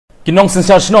Kinong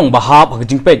sensar senong bahap hak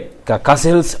jingpek ka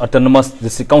Kasihils Autonomous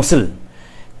District Council.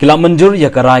 Kila menjur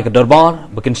ya karai ke dorbar,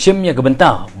 bakin sim ya ke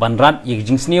bentah, banrat ya ke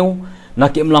jingsniew,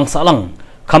 nak imlang sahlang,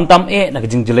 kamtam nak ke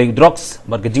jing jelai drugs,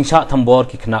 bar ke jing syak tambor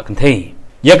ki kena kentei.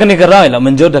 Ya kene karai la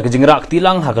menjur dak ke jing rak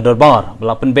tilang hak ke dorbar,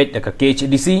 belapen bet dak ke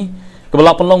KHDC, ke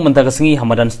belapen long mentah ke sengi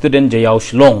hamadan student jayau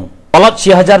shlong. Palat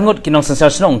syah hajar ngut kinong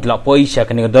sensar senong kila poi syah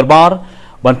kene ke dorbar,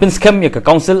 ban pin scam ya ke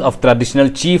Council of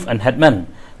Traditional Chief and Headman.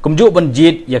 Kumjuk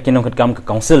banjit ya kinong ketkam ke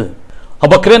council.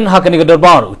 Habakren hakani ke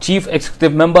dorbar chief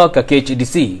executive member ke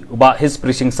KHDC uba his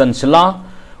precinct san shela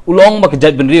ulong bak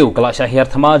jaj benriu kala syahir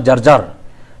thama jarjar.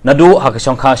 Nadu hak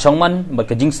syongkha syongman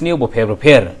bak jingsniew bo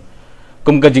pher.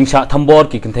 Kum ke jingsha thambor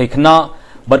ki kenthai khna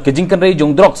bak jing kanrei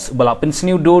jong drugs bala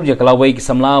pensniw dur ya kala wei ki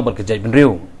samla bak jaj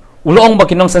benriu. Ulong bak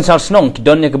kinong sensar snong ki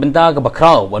don ya ke benta ke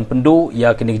bakrau wan pendu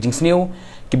ya kini jingsniew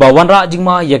ki bawan ra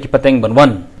jingma ya ki pateng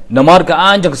banwan. Namar ka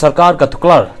anjang sarkar ka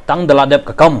tuklar tang daladep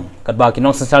ka kam kat ba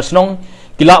kinong sensar snong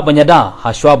kila banyada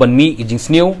haswa ban mi ki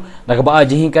jingsniew na ka ba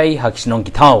jihikai hak snong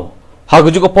ki thau ha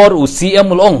guju ko por u CM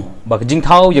ulong ba ka jing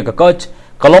thau ya ka COTCH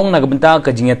kalong na ka benta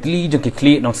ka jingatli jong ki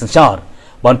kli nong sensar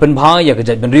ban pen bha ya ka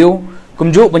jat benriu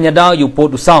kumju banyada yu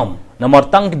pot usam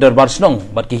namar tang ki darbar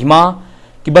snong bat ki hima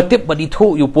ki batip badi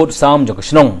thu yu pot usam jong ka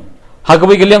snong ha ka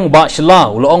wi geliang ba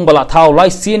shla ulong bala thau lai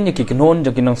sin ya ki kinon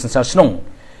jong ki nong sensar snong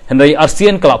Henry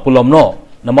Arsian kelak pulom no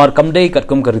namar kamdei kat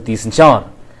kum kariti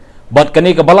sensar bat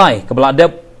kani ke balai ke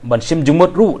baladep ban sim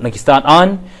jumut ru na kistat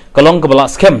an kalong ke balak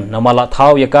scam namala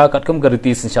thau yaka kat kum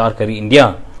kariti sensar kari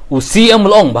India usi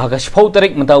amlong bahaga shpau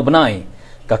tarik mentau benai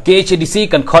ka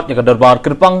KHDC kan khot ya ka dorbar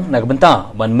kerpang na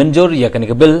benta ban menjur ya kani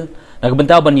ke bil na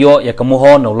benta ban yo ya ke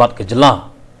mohon ulat ke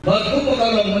jela ban kum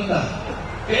kalong menta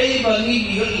kei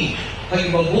bangi yoi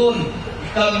hai babun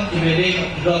kam ibede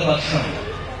dorbar sam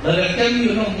dari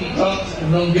kami unong tiktok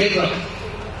unong gerak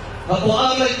aku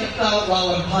alai kita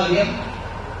lawan halian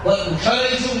buat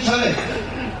usaha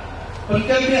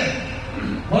perkembangan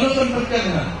mana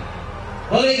perkembangan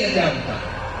boleh kerja kita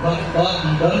buat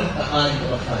mendorong tahan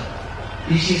kebangsaan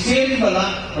di sisi bala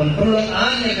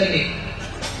perluannya tadi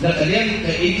dan kalian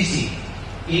ke EDC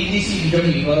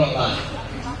dijadi orang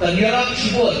tanyarak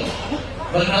sibol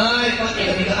benai pakai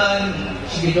kebijakan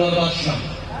sebidang basam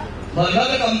mana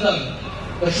kamdang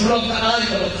kesulung taal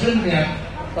kalau filmnya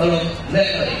kalau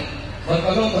lekai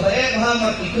kalau katanya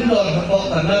Muhammad itu dalam hal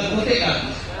karena ketika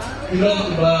film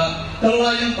tiba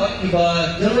terlayan tiba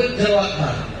jelat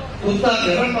untuk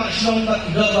orang masyarakat tak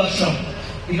tidak basam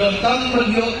tidak kami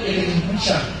beliau jadi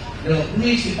bisa dalam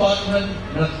police department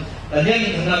dan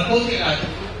yang narkotika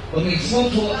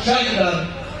pengismoto saya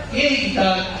ini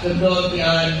kita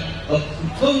kemudian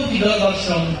hukum tidak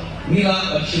basam mila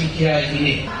bersyukur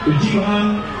ini.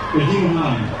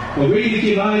 Kejimaham, kawai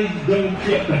dikirai dan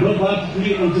tiap terdapat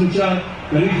kulit organisasi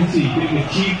dari sisi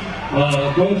Chief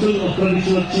Council of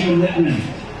Traditional Chief and Headman.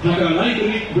 Maka lain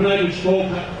kulit berai skop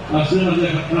asal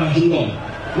ada kerajaan.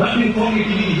 Lain kong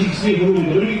itu di jingsniew belum,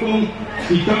 lain kong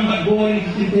di kambat boy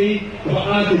di sini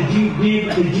kepada ada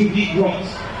jingdi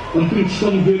rocks untuk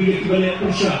sistem dari kebalik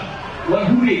Persia.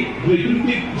 Wahuri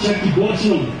berikutnya syaki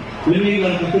bosno. Ini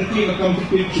adalah ketika akan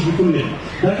kita sebutnya.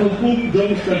 Dan hukum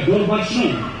jauh ke dorbar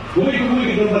senang. Boleh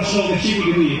ke dorbar senang ke sini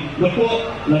gini. Lepas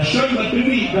nasyar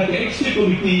materi dari eksekutif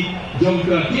komiti jauh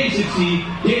ke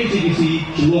KCDC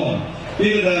semua.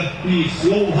 Dia adalah di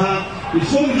Sloha, di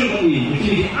semua jauh ini.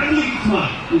 Jadi ahli hikmah,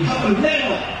 di hapan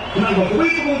leno. Kenapa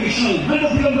boleh senang? Hendak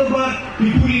film dorbar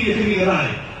dipuli dia kini gerai.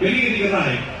 Kini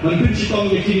gerai. Dan penciptaan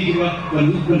dia kini kita.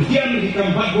 Dan kian kita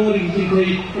empat boleh kita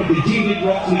pada jingdi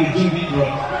rock ni jingdi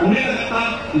rock. Mereka kata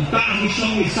tak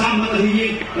hisong sama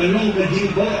lagi kalau gaji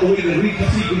bawa oleh dari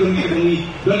kasih begini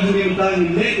dan kemudian tanya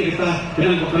lagi kita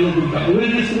dengan kalau buka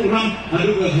awareness program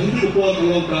ada juga kuat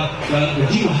kalau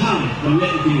gaji mahal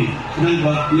melihat ini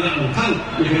kenapa dia mahal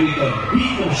mereka di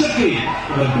sekali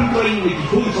dan tujuan ini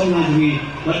khusus lagi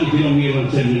bagi bilang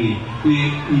macam ini di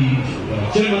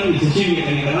Jerman di sini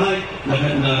kan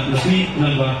nak lebih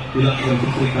kenapa dilakukan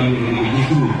seperti kami ini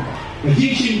itu.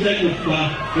 Jadi sehingga apa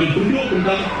dan penduduk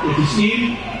tentang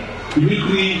efisien,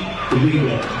 military,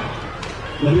 illegal.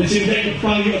 Dan sehingga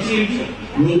apa yang sehingga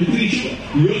military,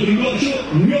 illegal,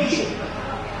 military.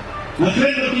 Nah,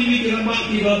 kerana ini kerana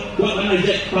kita buat anak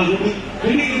panggung.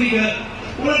 Ini ketika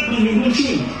orang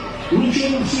menyusun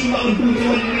mahu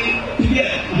penjualan ini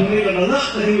tidak mereka nak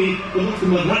dari untuk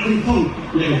kemudian pun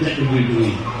yang ajak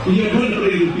berdiri. Ia pun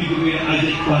perlu berdiri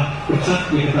ajak pak persat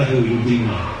yang kata berdiri.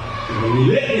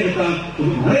 Nilai yang kata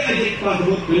untuk mereka ajak pak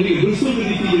berdiri rusuh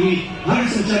berdiri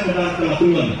harus mencari pada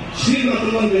lakukan. Sini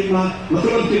lakukan lima,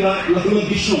 lakukan tiga, lakukan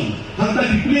bisong. Harta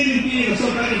dipilih ini yang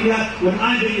sesuatu dia dan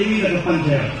ada ini dari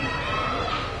panjang.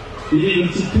 Jadi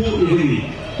bersuku ini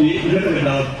di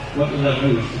negara waktu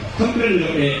lalu. Sampai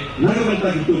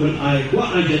nagabantang itu berai gua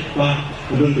ajak pa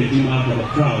udon bejima pada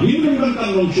crowd. Ini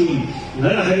bantang longsun.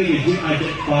 Nara hari ini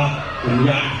ajak pa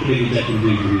penyak dari jatuh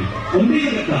diri. Undi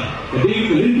kata, jadi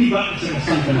kelindi bak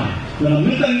sekarang kena. Dalam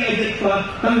mentang ajak pa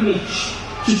tanggal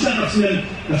sisa nasian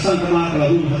kesan kena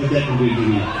kalau rumah jatuh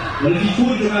diri. Lalu itu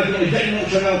juga diajak nak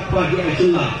cakap pa dia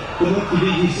celah. Untuk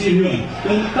diri senior.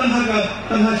 Dan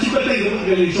tangga siapa yang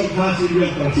dari sok hasil yang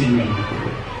persenior.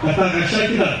 Katakan saya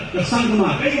tidak kesan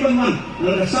kemar, teman-teman,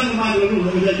 kesan kemar lalu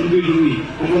menjadi berdiri,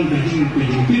 orang berjing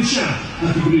tinsya,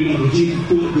 nanti beri nama berjing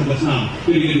itu berbasnam,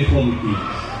 beri komiti.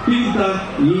 Kita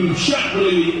insya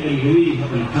boleh ini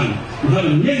akan kan,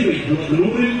 akan nyeri, akan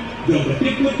menurut, jauh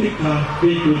bertikut tikar,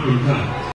 tikut tikar.